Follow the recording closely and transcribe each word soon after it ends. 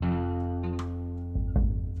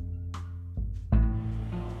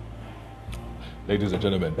Ladies and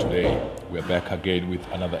gentlemen, today we're back again with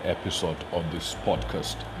another episode on this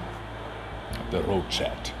podcast, The Road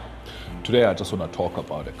Chat. Today I just want to talk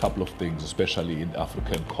about a couple of things, especially in the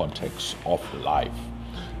African context of life.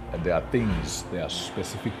 And there are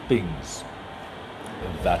specific things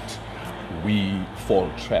that we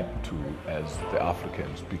fall trapped to as the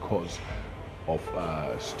Africans because of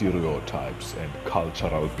stereotypes and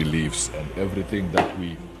cultural beliefs and everything that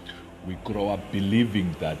we grow up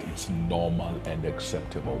believing that it's normal and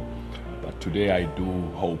acceptable. But today I do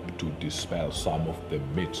hope to dispel some of the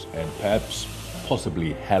myths and perhaps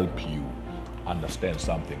possibly help you understand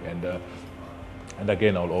something. And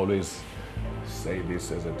again, I'll always say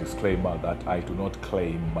this as a disclaimer that I do not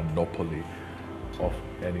claim monopoly of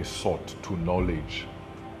any sort to knowledge,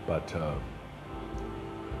 but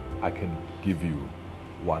I can give you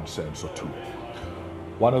one sense or two.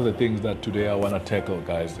 One of the things that today I want to tackle,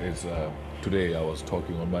 guys, is today I was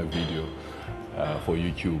talking on my video for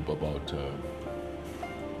YouTube about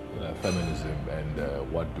feminism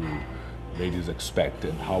and what do ladies expect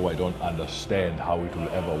and how I don't understand how it will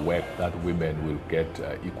ever work that women will get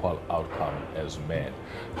equal outcome as men,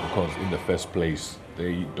 because in the first place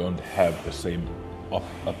they don't have the same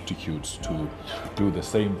aptitudes to do the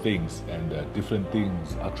same things, and different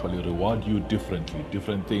things actually reward you differently.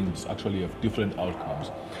 Different things actually have different outcomes,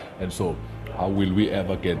 and so how will we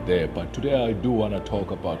ever get there? But today I do want to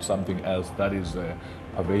talk about something else that is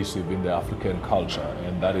pervasive in the African culture,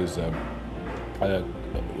 and that is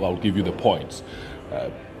I'll give you the points.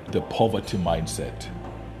 The poverty mindset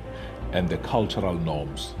and the cultural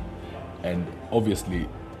norms, and obviously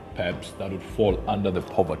perhaps that would fall under the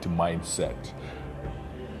poverty mindset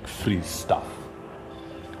free stuff.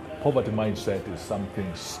 Poverty mindset is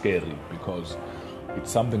something scary because it's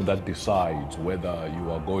something that decides whether you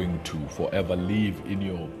are going to forever live in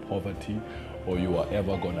your poverty or you are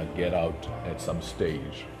ever going to get out at some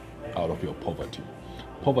stage out of your poverty.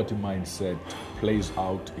 Poverty mindset plays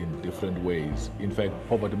out in different ways. In fact,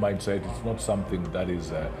 poverty mindset is not something that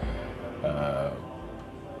is a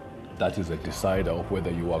decider of whether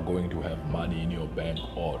you are going to have money in your bank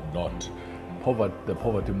or not. The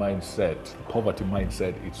poverty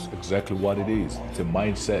mindset, it's exactly what it is. It's a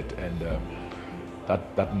mindset, and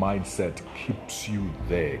that mindset keeps you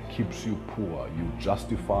there, keeps you poor. You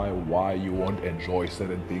justify why you won't enjoy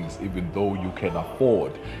certain things even though you can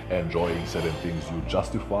afford enjoying certain things. You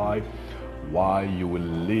justify why you will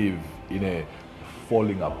live in a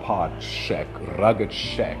falling apart shack, rugged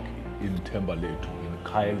shack in Thembalethu,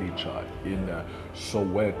 Khayelitsha, in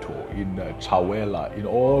Soweto, in Chawela, in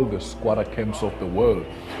all the squatter camps of the world.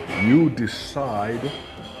 You decide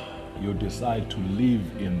to live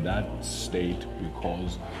in that state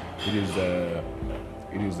because it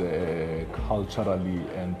is a culturally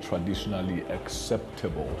and traditionally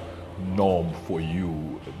acceptable norm for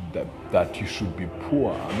you that you should be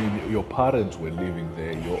poor. I mean, your parents were living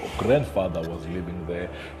there, your grandfather was living there,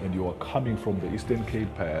 and you are coming from the Eastern Cape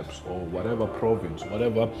perhaps, or whatever province,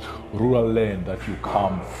 whatever rural land that you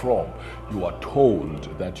come from. You are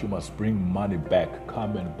told that you must bring money back,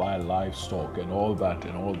 come and buy livestock and all that,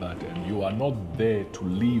 and you are not there to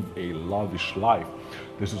live a lavish life.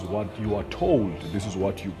 This is what you are told. This is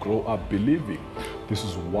what you grow up believing. This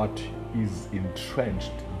is what is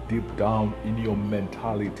entrenched deep down in your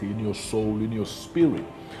mentality, in your soul, in your spirit.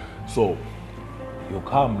 So you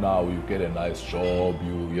come now, you get a nice job,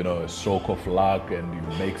 you know, a stroke of luck, and you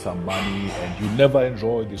make some money, and you never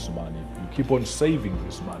enjoy this money. You keep on saving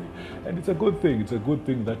this money, and it's a good thing. It's a good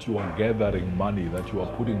thing that you are gathering money, that you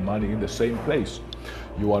are putting money in the same place.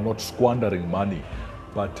 You are not squandering money.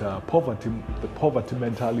 But the poverty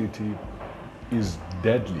mentality is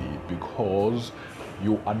deadly because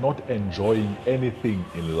you are not enjoying anything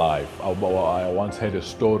in life. I once heard a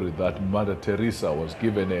story that Mother Teresa was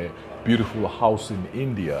given a beautiful house in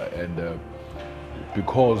India, and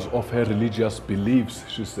because of her religious beliefs,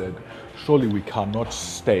 she said, surely we cannot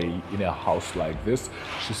stay in a house like this.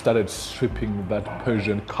 She started stripping that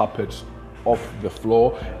Persian carpet off the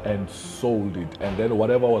floor and sold it, and then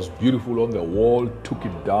whatever was beautiful on the wall, took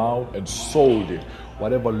it down and sold it,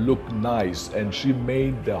 whatever looked nice, and she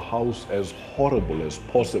made the house as horrible as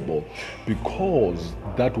possible because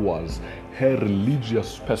that was her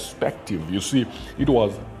religious perspective. You see, it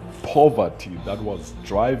was poverty that was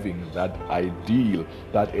driving that ideal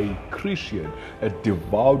that a Christian, a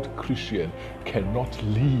devout Christian, cannot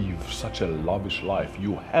live such a lavish life.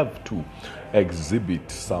 You have to exhibit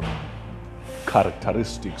some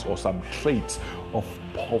characteristics or some traits of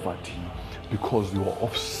poverty because you are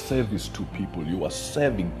of service to people, you are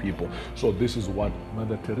serving people. So this is what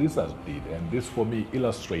Mother Teresa did, and this for me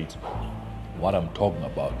illustrates what I'm talking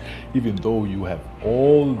about. Even though you have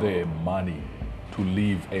all the money to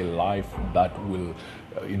live a life that will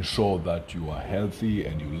ensure that you are healthy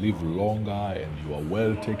and you live longer and you are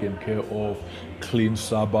well taken care of, clean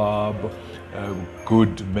suburb,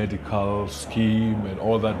 good medical scheme and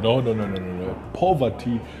all that. No.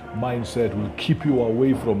 Poverty mindset will keep you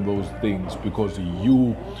away from those things because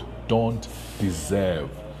you don't deserve.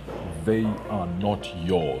 They are not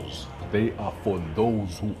yours. They are for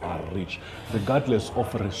those who are rich. Regardless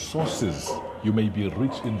of resources, you may be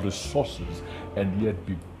rich in resources and yet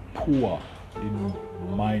be poor in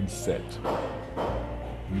mindset.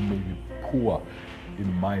 You may be poor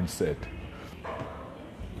in mindset.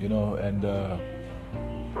 And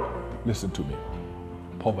listen to me.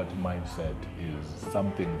 Poverty mindset is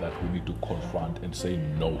something that we need to confront and say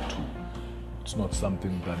no to. It's not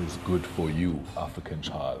something that is good for you, African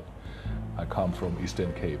child. I come from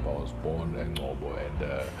Eastern Cape. I was born in Ngobo, and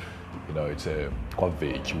it's a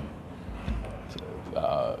Kwavethu.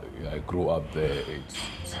 I grew up there.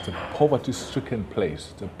 It's a poverty-stricken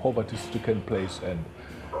place. It's a poverty-stricken place, and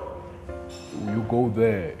you go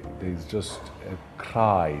there, there's just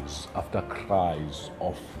cries after cries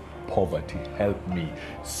of poverty. Help me,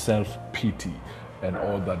 self-pity, and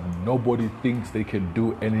all that. Nobody thinks they can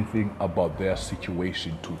do anything about their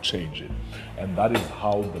situation to change it. And that is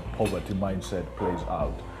how the poverty mindset plays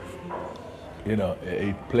out.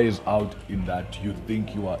 It plays out in that you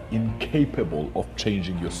think you are incapable of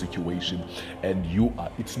changing your situation, and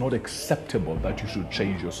it's not acceptable that you should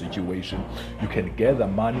change your situation. You can gather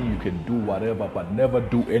money, you can do whatever, but never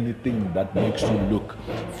do anything that makes you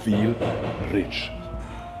feel rich.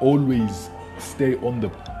 Always stay on the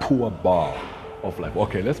poor bar of life.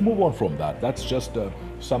 Okay, let's move on from that. That's just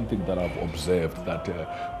something that I've observed,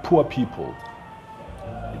 that poor people,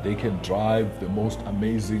 they can drive the most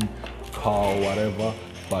amazing car, whatever,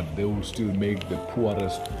 but they will still make the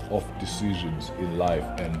poorest of decisions in life.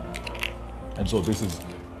 And so this is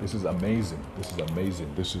amazing. This is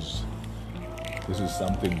amazing. This is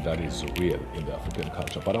something that is real in the African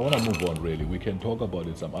culture. But I want to move on, really. We can talk about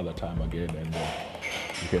it some other time again, and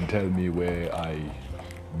you can tell me where I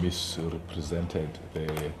misrepresented the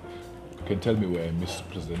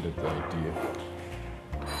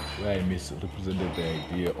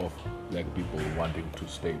idea of black people wanting to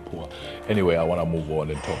stay poor. Anyway, I want to move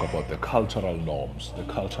on and talk about the cultural norms.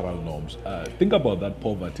 Think about that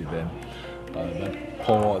poverty then,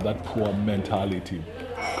 that poor mentality,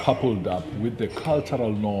 coupled up with the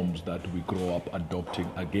cultural norms that we grow up adopting,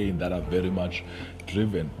 again, that are very much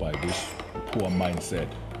driven by this poor mindset.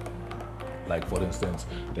 Like, for instance,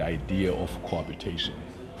 the idea of cohabitation.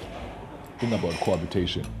 Think about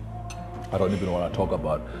cohabitation. I don't even want to talk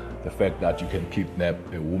about the fact that you can kidnap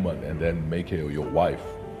a woman and then make her your wife.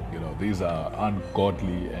 These are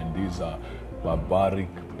ungodly and these are barbaric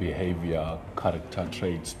behavior, character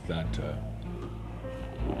traits that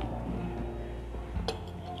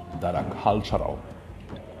are cultural.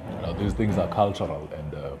 These things are cultural,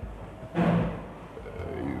 and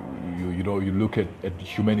you look at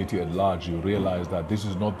humanity at large, you realize that this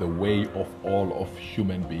is not the way of all of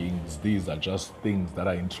human beings. These are just things that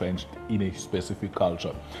are entrenched in a specific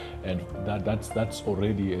culture, and that's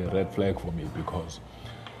already a red flag for me, because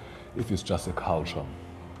if it's just a culture,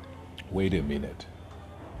 wait a minute.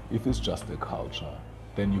 If it's just a culture,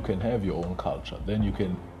 then you can have your own culture. Then you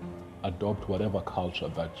can adopt whatever culture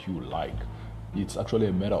that you like. It's actually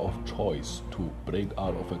a matter of choice to break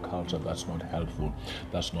out of a culture that's not helpful,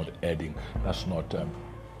 that's not adding, that's not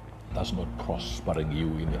prospering you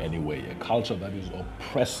in any way. A culture that is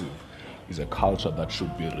oppressive is a culture that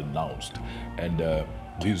should be renounced. And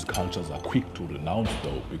these cultures are quick to renounce,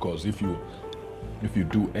 though, because if you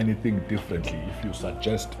do anything differently, if you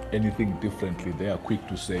suggest anything differently, they are quick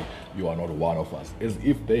to say you are not one of us, as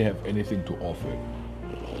if they have anything to offer.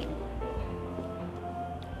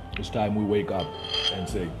 It's time we wake up and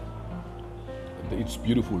say, it's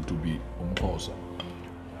beautiful to be Umxhosa.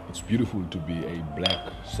 It's beautiful to be a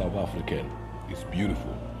black South African. It's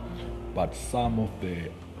beautiful. But some of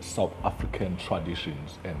the South African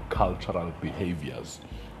traditions and cultural behaviors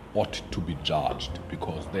ought to be judged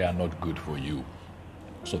because they are not good for you.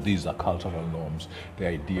 So these are cultural norms. The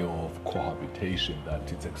idea of cohabitation,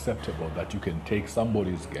 that it's acceptable that you can take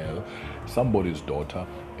somebody's girl, somebody's daughter,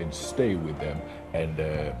 and stay with them, and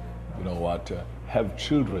have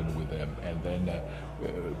children with them, and then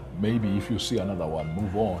maybe if you see another one,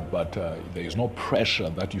 move on. But there is no pressure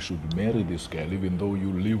that you should marry this girl, even though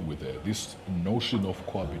you live with her. This notion of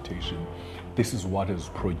cohabitation, this is what has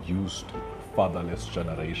produced fatherless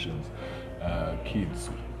generations,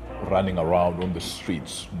 kids running around on the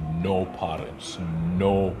streets, no parents,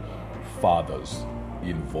 no fathers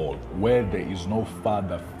involved. Where there is no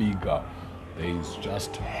father figure, there is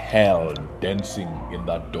just hell dancing in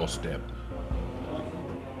that doorstep,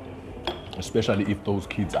 especially if those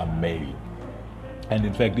kids are male. And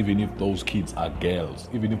in fact, even if those kids are girls,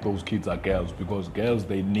 because girls,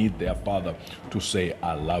 they need their father to say,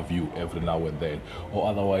 I love you every now and then, or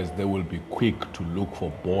otherwise they will be quick to look for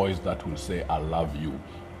boys that will say, I love you.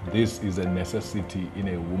 This is a necessity in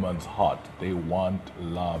a woman's heart. They want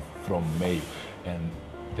love from male. And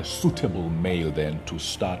the suitable male then to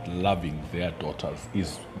start loving their daughters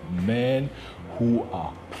is men who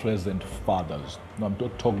are present fathers. Now, I'm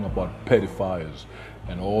not talking about pedophiles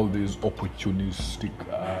and all these opportunistic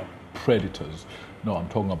predators. No, I'm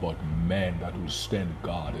talking about men that will stand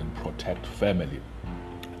guard and protect family.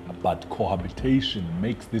 But cohabitation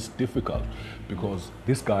makes this difficult because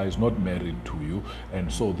this guy is not married to you,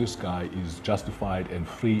 and so this guy is justified and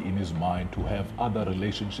free in his mind to have other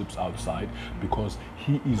relationships outside because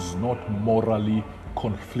he is not morally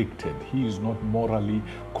conflicted. He is not morally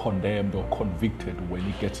condemned or convicted when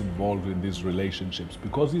he gets involved in these relationships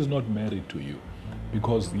because he's not married to you,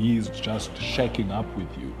 because he is just shacking up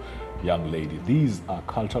with you. Young lady, these are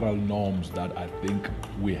cultural norms that I think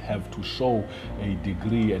we have to show a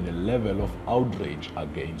degree and a level of outrage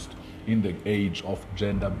against in the age of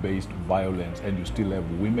gender-based violence, and you still have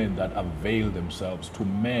women that avail themselves to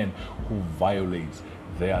men who violate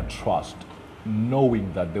their trust,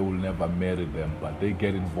 knowing that they will never marry them, but they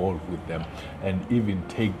get involved with them and even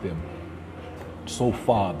take them so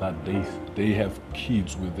far that they have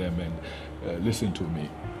kids with them. And listen to me,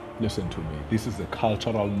 this is a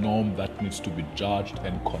cultural norm that needs to be judged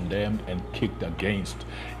and condemned and kicked against.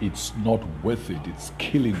 It's not worth it. It's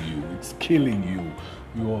killing you.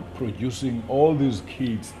 You are producing all these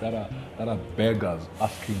kids that are beggars,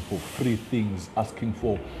 asking for free things, asking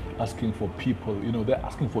for people. They're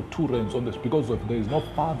asking for 2 rents on this because there is no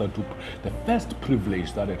father to. The first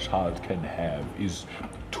privilege that a child can have is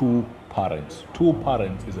 2 parents. 2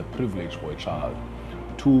 parents is a privilege for a child.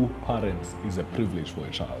 2 parents is a privilege for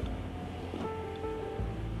a child.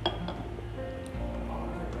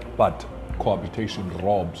 But cohabitation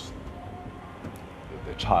robs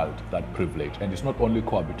the child that privilege. And it's not only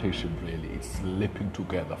cohabitation, really, it's sleeping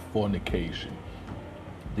together, fornication.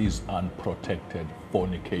 These unprotected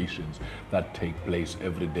fornications that take place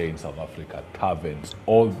every day in South Africa, taverns,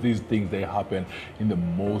 all these things, they happen in the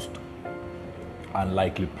most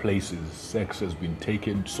unlikely places. Sex has been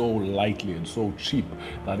taken so lightly and so cheap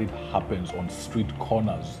that it happens on street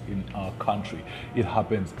corners in our country. It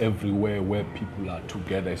happens everywhere where people are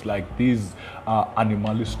together. It's like these are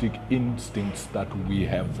animalistic instincts that we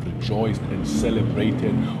have rejoiced and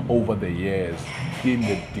celebrated over the years in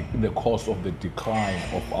the course of the decline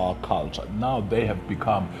of our culture. Now they have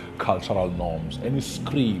become cultural norms. Any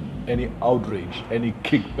scream, any outrage, any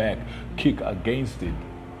kick against it,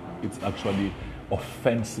 it's actually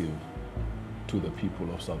offensive to the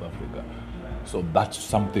people of South Africa. So that's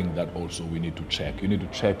something that also we need to check. You need to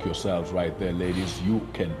check yourselves right there, ladies. You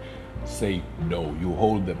can say no. You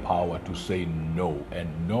hold the power to say no.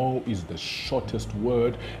 And no is the shortest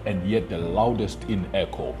word and yet the loudest in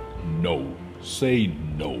echo. No. Say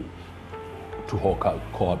no to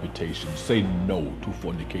cohabitation. Say no to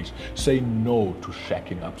fornication. Say no to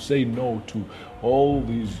shacking up. Say no to all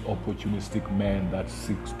these opportunistic men that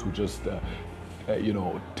seeks to just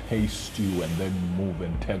taste you and then move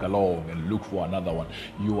and tag along and look for another one.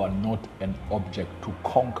 You are not an object to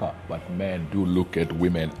conquer, but men do look at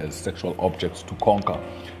women as sexual objects to conquer.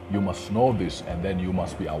 You must know this, and then you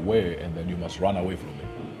must be aware, and then you must run away from it.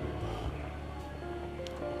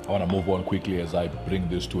 I want to move on quickly as I bring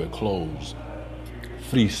this to a close.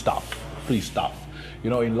 Free stuff.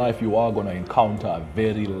 In life you are going to encounter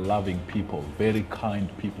very loving people, very kind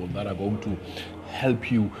people that are going to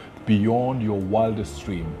help you beyond your wildest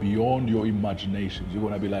dream, beyond your imaginations. You're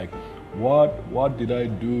going to be like, what did I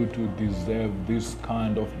do to deserve this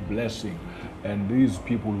kind of blessing? And these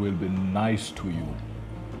people will be nice to you.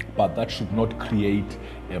 But that should not create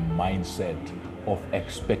a mindset of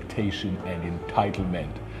expectation and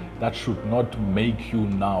entitlement. That should not make you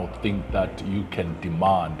now think that you can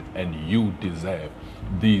demand and you deserve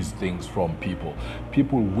these things from people.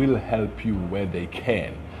 People will help you where they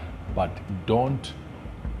can, but don't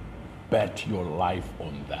bet your life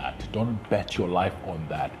on that. Don't bet your life on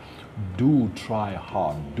that. Do try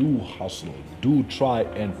hard. Do hustle. Do try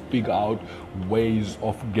and figure out ways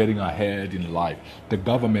of getting ahead in life. The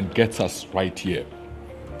government gets us right here.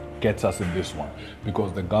 Gets us in this one.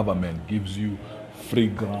 Because the government gives you free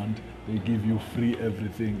grant. They give you free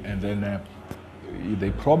everything. And then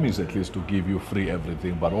they promise at least to give you free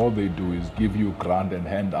everything, but all they do is give you grant and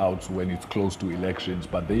handouts when it's close to elections.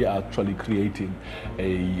 But they are actually creating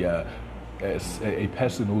a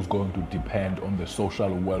person who's going to depend on the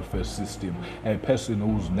social welfare system, a person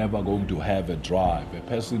who's never going to have a drive, a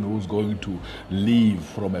person who's going to live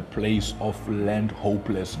from a place of land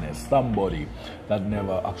hopelessness, somebody that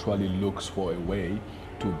never actually looks for a way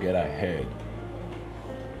to get ahead,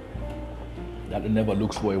 that never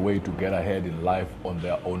looks for a way to get ahead in life on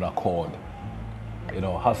their own accord.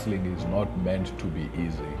 Hustling is not meant to be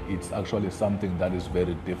easy. It's actually something that is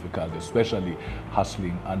very difficult, especially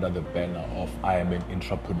hustling under the banner of I am an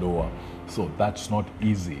entrepreneur. So that's not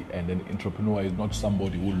easy. And an entrepreneur is not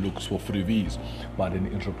somebody who looks for freebies, but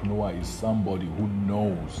an entrepreneur is somebody who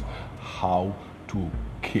knows how to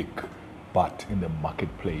kick butt in the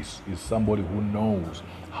marketplace, is somebody who knows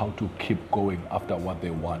how to keep going after what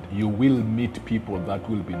they want. You will meet people that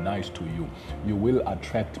will be nice to you. You will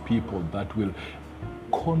attract people that will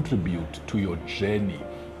contribute to your journey,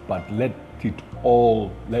 but let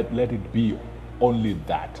it be only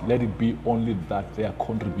that. Let it be only that they are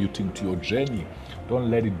contributing to your journey. Don't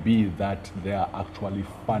let it be that they are actually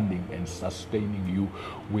funding and sustaining you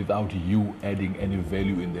without you adding any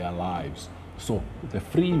value in their lives. So the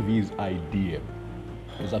freebies idea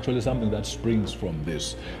is actually something that springs from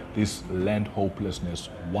this land hopelessness,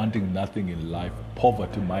 wanting nothing in life,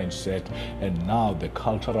 poverty mindset, and now the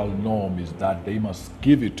cultural norm is that they must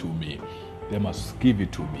give it to me. They must give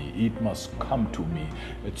it to me. It must come to me.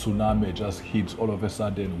 A tsunami just hits all of a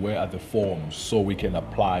sudden. Where are the forms so we can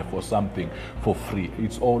apply for something for free?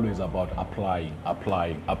 It's always about applying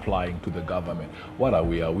to the government. What are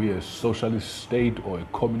we? Are we a socialist state or a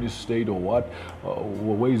communist state or what?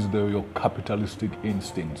 Where is your capitalistic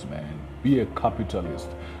instincts, man? Be a capitalist.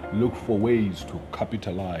 Look for ways to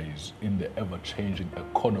capitalize in the ever-changing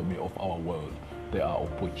economy of our world. There are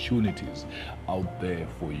opportunities out there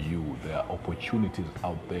for you. There are opportunities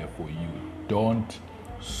out there for you. Don't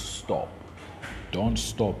stop. Don't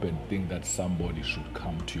stop and think that somebody should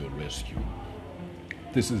come to your rescue.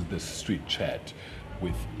 This is the Street Chat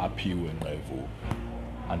with Apiu and Revu.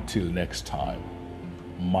 Until next time,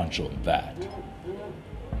 munch on that.